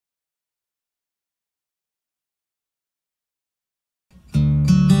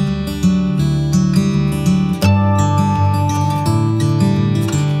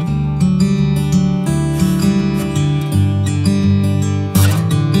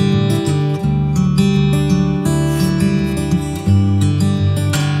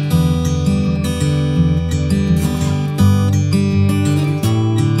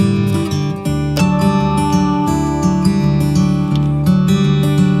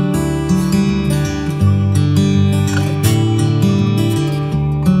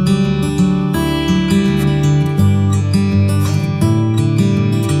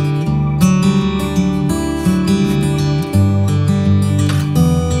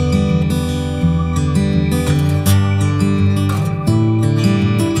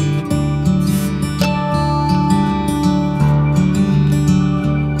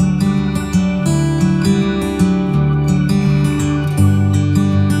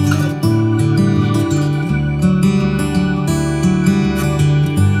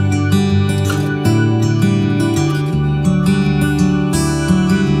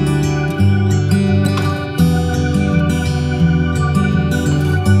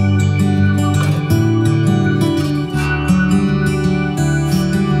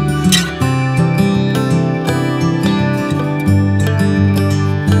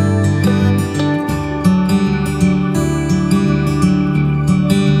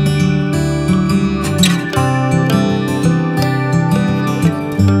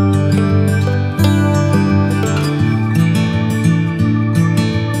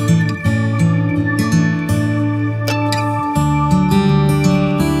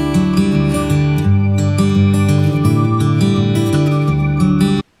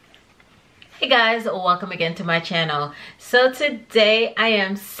guys, welcome again to my channel. So today I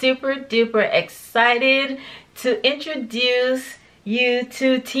am super duper excited to introduce you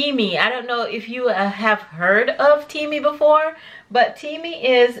to Teami. I don't know if you have heard of Teami before, but Teami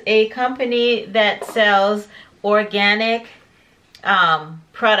is a company that sells organic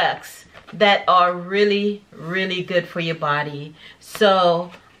products that are really good for your body. So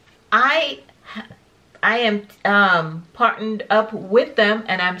I am partnered up with them,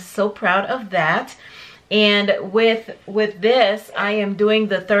 and I'm so proud of that. And with this, I am doing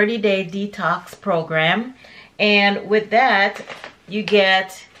the 30-day detox program. And with that, you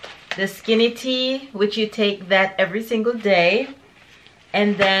get the skinny tea, which you take that every single day.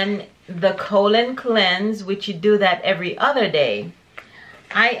 And then the colon cleanse, which you do that every other day.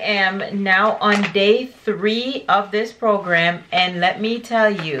 I am now on day 3 of this program, and let me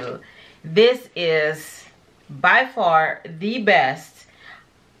tell you, this is by far the best.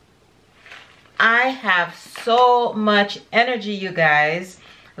 I have so much energy, you guys.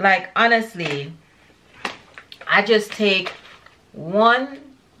 Like, honestly, I just take 1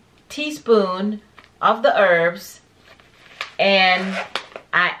 teaspoon of the herbs and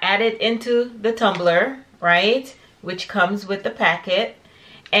I add it into the tumbler, right? Which comes with the packet.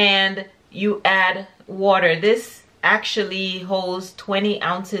 And you add water. This actually holds 20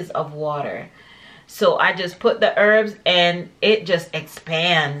 ounces of water. So I just put the herbs and it just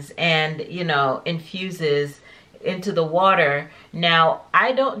expands and, you know, infuses into the water. Now,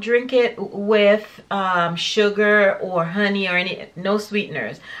 I don't drink it with sugar or honey or no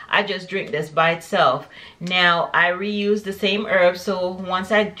sweeteners. I just drink this by itself. Now, I reuse the same herbs. So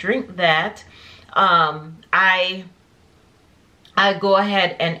once I drink that, I go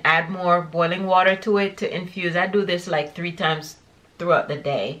ahead and add more boiling water to it to infuse. I do this like 3 times throughout the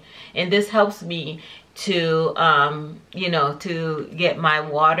day, and this helps me to you know, to get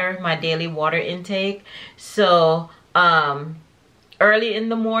my daily water intake. So early in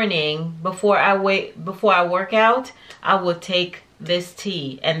the morning, before I work out, I will take this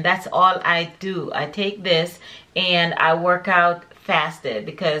tea, and that's all I do. I take this and I work out fasted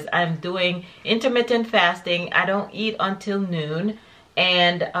because I'm doing intermittent fasting. I don't eat until noon,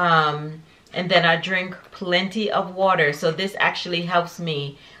 and then I drink plenty of water. So this actually helps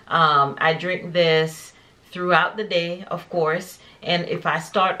me. I drink this throughout the day, of course, and if I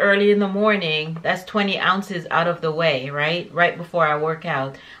start early in the morning, that's 20 ounces out of the way, right? Right before I work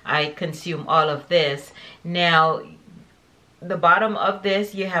out, I consume all of this. Now, the bottom of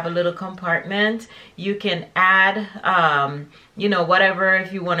this, you have a little compartment. You can add you know, whatever,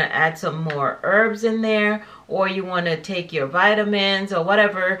 if you want to add some more herbs in there, or you want to take your vitamins or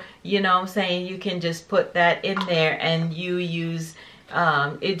whatever, you know what I'm saying, you can just put that in there and you use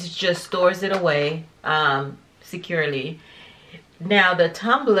it just stores it away securely. Now the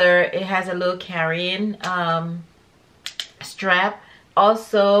tumbler, it has a little carrying strap.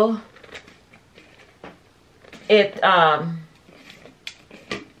 Also, it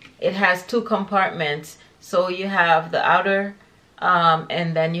has 2 compartments. So you have the outer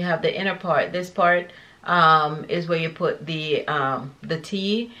and then you have the inner part. This part is where you put the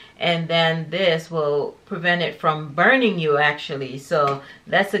tea, and then this will prevent it from burning you, actually. So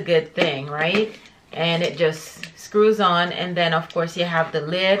that's a good thing, right? And it just screws on, and then of course you have the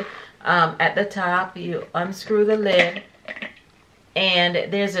lid at the top. You unscrew the lid, and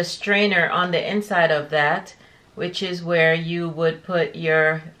there's a strainer on the inside of that, which is where you would put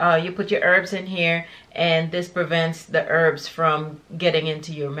your herbs in here, and this prevents the herbs from getting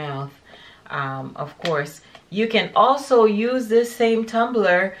into your mouth. Of course, you can also use this same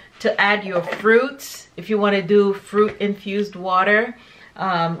tumbler to add your fruits. If you want to do fruit infused water,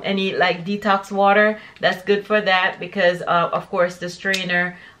 any like detox water, that's good for that, because of course the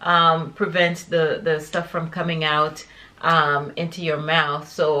strainer prevents the stuff from coming out into your mouth.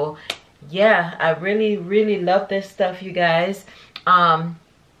 So yeah, I really love this stuff, you guys.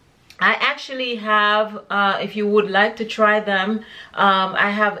 I actually have, if you would like to try them,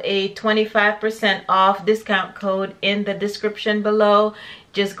 I have a 25% off discount code in the description below.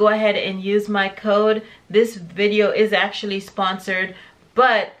 Just go ahead and use my code. This video is actually sponsored,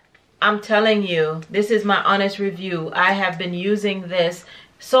 but I'm telling you, this is my honest review. I have been using this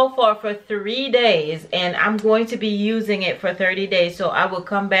so far for 3 days, and I'm going to be using it for 30 days. So I will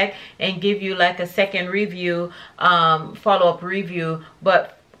come back and give you like a second review, follow-up review.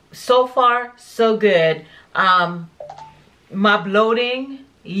 But so far, so good. My bloating,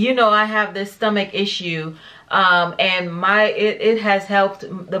 you know, I have this stomach issue, and it has helped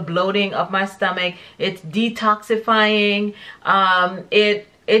the bloating of my stomach. It's detoxifying. It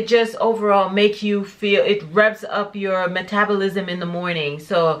it just overall make you feel, it revs up your metabolism in the morning.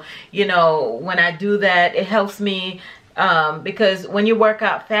 So, you know, when I do that, it helps me because when you work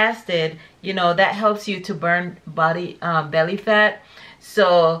out fasted, you know, that helps you to burn belly fat.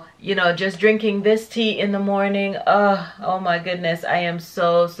 So, you know, just drinking this tea in the morning, oh my goodness, I am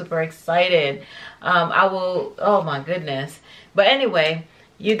so super excited. Oh my goodness. But anyway,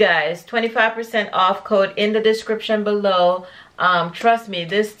 you guys, 25% off code in the description below. Trust me,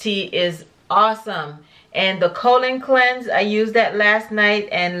 this tea is awesome. And the colon cleanse, I used that last night,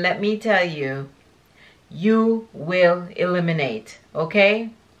 and let me tell you, you will eliminate, okay?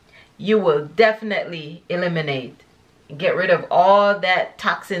 You will definitely eliminate. Get rid of all that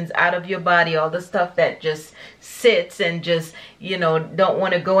toxins out of your body, all the stuff that just sits and just, you know, don't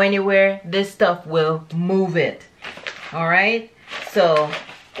want to go anywhere. This stuff will move it. All right. So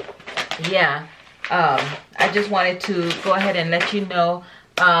yeah, I just wanted to go ahead and let you know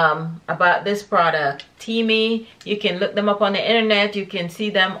about this product, Teami. You can look them up on the internet. You can see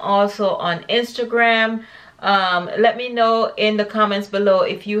them also on Instagram. Let me know in the comments below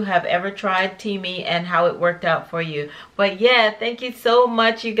if you have ever tried Teami and how it worked out for you. But yeah, thank you so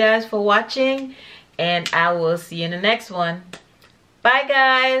much, you guys, for watching, and I will see you in the next one. Bye,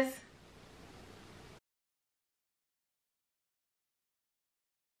 guys.